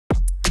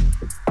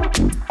Hi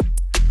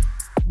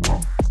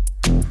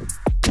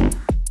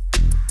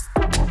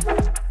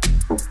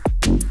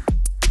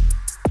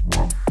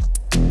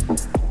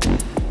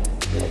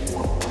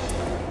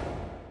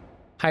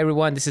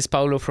everyone, this is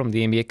Paulo from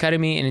the MBA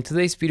Academy, and in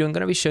today's video I'm going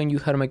to be showing you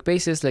how to make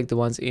basses like the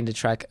ones in the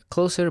track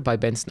Closer by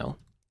Ben Snow.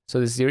 So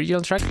this is the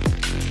original track,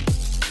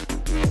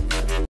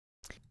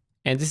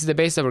 and this is the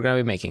bass that we're going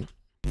to be making.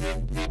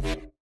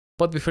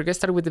 But before I get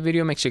started with the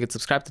video, make sure you get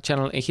subscribed to the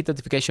channel and hit the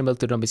notification bell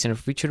to not miss any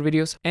future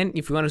videos. And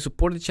if you want to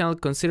support the channel,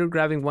 consider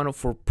grabbing one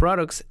of our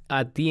products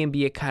at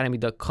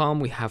thembaacademy.com.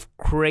 We have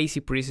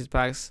crazy preset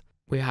packs.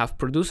 We have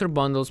producer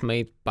bundles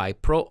made by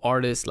pro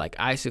artists like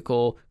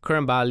Icicle,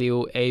 Current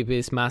Value,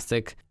 Abyss,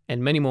 Mastic,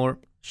 and many more,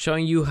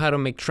 showing you how to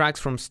make tracks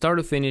from start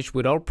to finish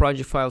with all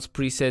project files,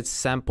 presets,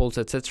 samples,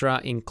 etc.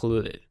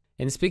 included.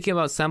 And speaking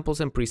about samples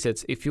and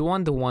presets, if you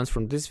want the ones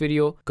from this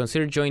video,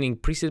 consider joining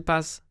Preset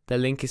Pass. The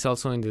link is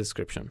also in the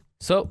description.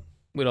 So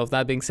with all of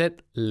that being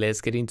said,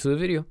 let's get into the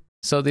video.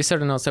 So these are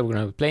the notes that we're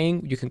going to be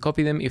playing. You can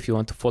copy them if you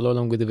want to follow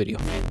along with the video.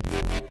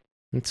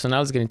 And so now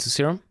let's get into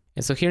Serum.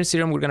 And so here in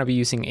Serum, we're going to be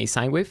using a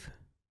sine wave.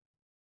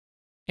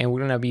 And we're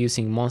going to be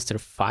using Monster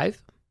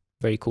 5,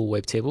 very cool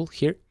wavetable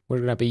here. We're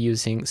going to be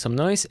using some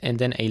noise and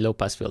then a low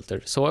pass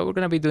filter. So what we're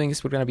going to be doing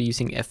is we're going to be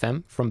using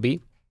FM from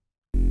B.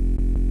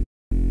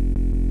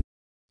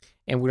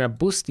 And we're going to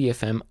boost the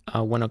FM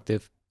one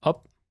octave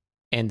up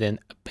and then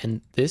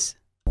bend this.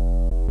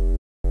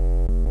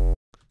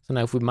 So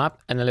now if we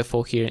map an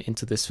LFO here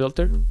into this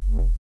filter,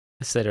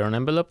 let's set it on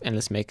envelope and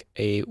let's make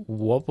a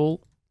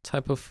wobble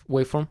type of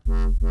waveform.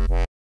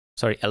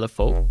 Sorry,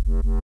 LFO.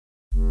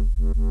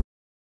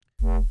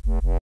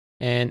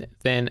 And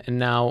then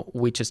now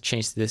we just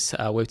change this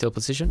wavetable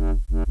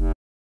position.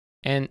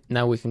 And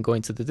now we can go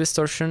into the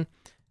distortion,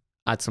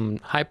 add some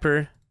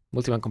hyper,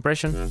 multiband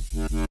compression.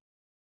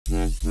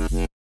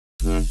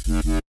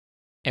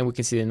 And we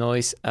can see the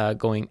noise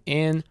going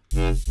in.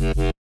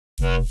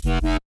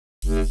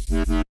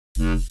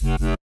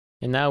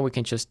 And now we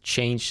can just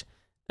change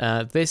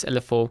this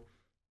LFO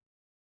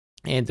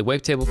and the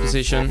wavetable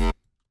position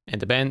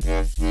and the bend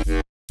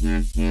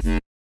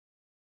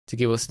to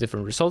give us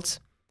different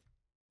results.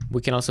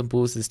 We can also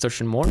boost the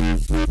distortion more.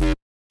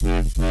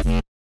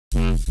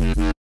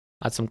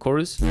 Add some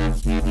chorus.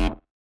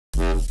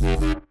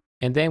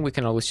 And then we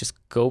can always just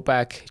go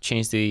back,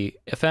 change the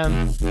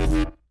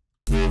FM.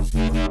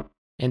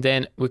 And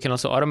then we can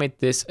also automate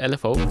this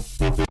LFO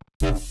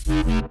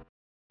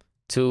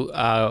to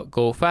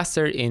go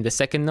faster in the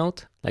second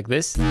note, like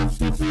this.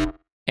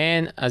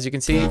 And as you can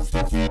see,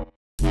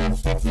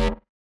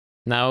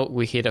 now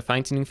we hit a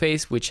fine-tuning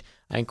phase, which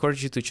I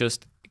encourage you to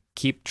just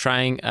keep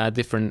trying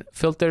different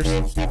filters,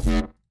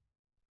 different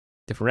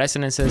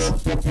resonances,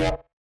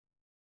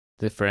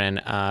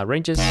 different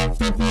ranges,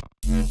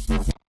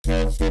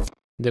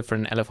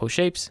 different LFO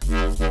shapes,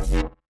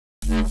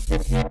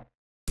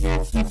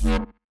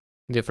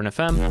 different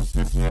FM,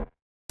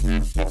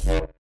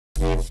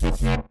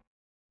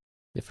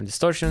 different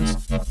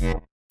distortions.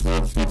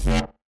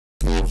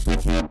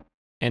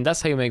 And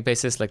that's how you make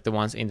basses like the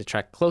ones in the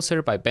track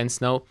Closer by Ben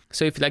Snow.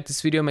 So if you like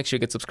this video, make sure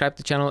you get subscribed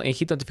to the channel and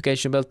hit the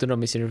notification bell to not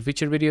miss any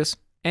future videos.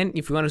 And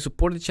if you want to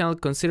support the channel,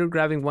 consider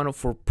grabbing one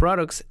of our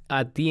products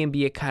at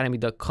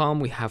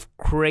thembaacademy.com. We have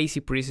crazy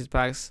preset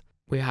packs.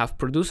 We have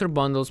producer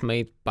bundles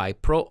made by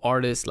pro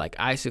artists like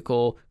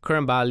Icicle,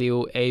 Current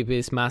Value,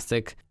 Abyss,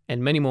 Mastic,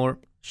 and many more,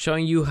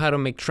 showing you how to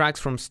make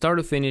tracks from start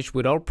to finish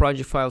with all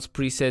project files,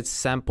 presets,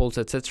 samples,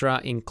 etc.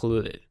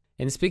 included.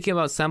 And speaking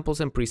about samples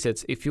and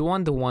presets, if you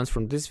want the ones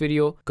from this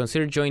video,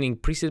 consider joining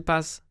Preset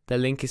Pass. The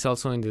link is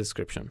also in the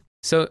description.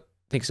 So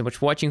thank you so much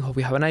for watching. Hope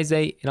you have a nice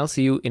day, and I'll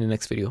see you in the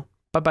next video.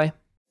 Bye bye.